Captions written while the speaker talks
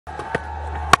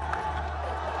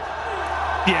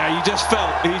Yeah, you just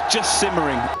felt he's just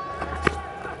simmering.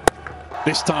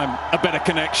 This time a better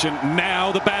connection.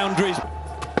 Now the boundaries.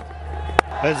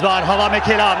 इस बार हवा में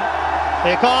खेला,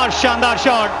 एक और शानदार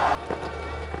शॉट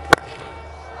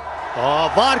और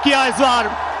वार किया इस बार.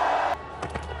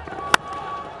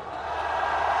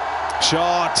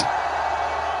 Shot.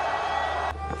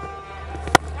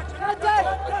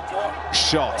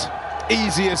 Shot.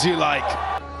 Easy as you like.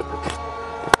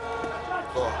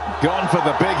 Gone for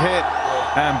the big hit,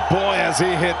 and boy has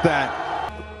he hit that.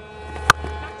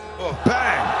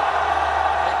 Bang!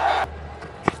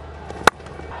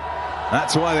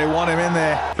 That's why they want him in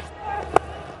there.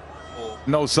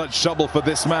 No such trouble for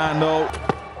this man, though.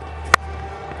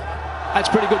 That's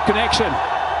pretty good connection.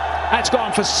 That's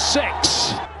gone for 6.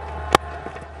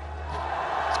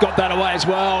 He's got that away as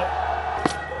well.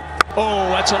 Oh,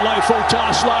 that's a low full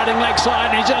toss, sliding leg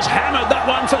side, and he just hammered that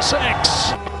one for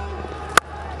 6.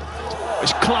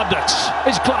 He's clubbed it.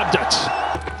 He's clubbed it.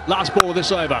 Last ball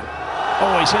this over.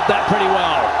 Oh, he's hit that pretty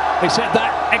well. He's hit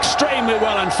that extremely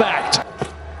well, in fact.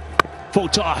 Full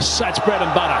toss. That's bread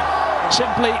and butter.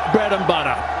 Simply bread and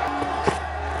butter.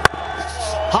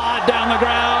 Hard down the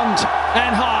ground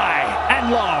and high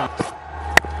and long.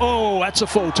 Oh, that's a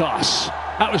full toss.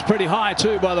 That was pretty high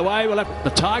too, by the way. Well, the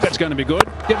target's going to be good.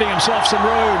 Giving himself some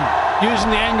room,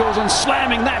 using the angles and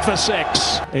slamming that for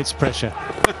 6. It's pressure.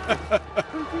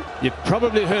 You've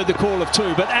probably heard the call of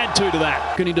 2, but add 2 to that.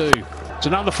 What can he do? It's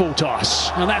another full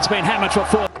toss, and that's been hammered for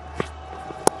 4.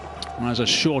 There's a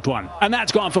short one, and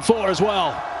that's gone for 4 as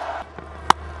well.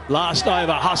 Last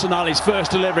over, Hassan Ali's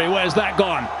first delivery. Where's that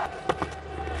gone?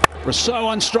 Rousseau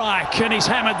on strike, and he's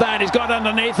hammered that. He's got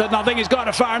underneath it, and I think he's got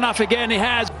it far enough again. He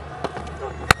has.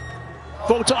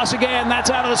 Full toss again, that's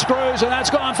out of the screws, and that's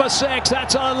gone for 6.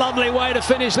 That's a lovely way to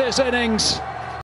finish this innings.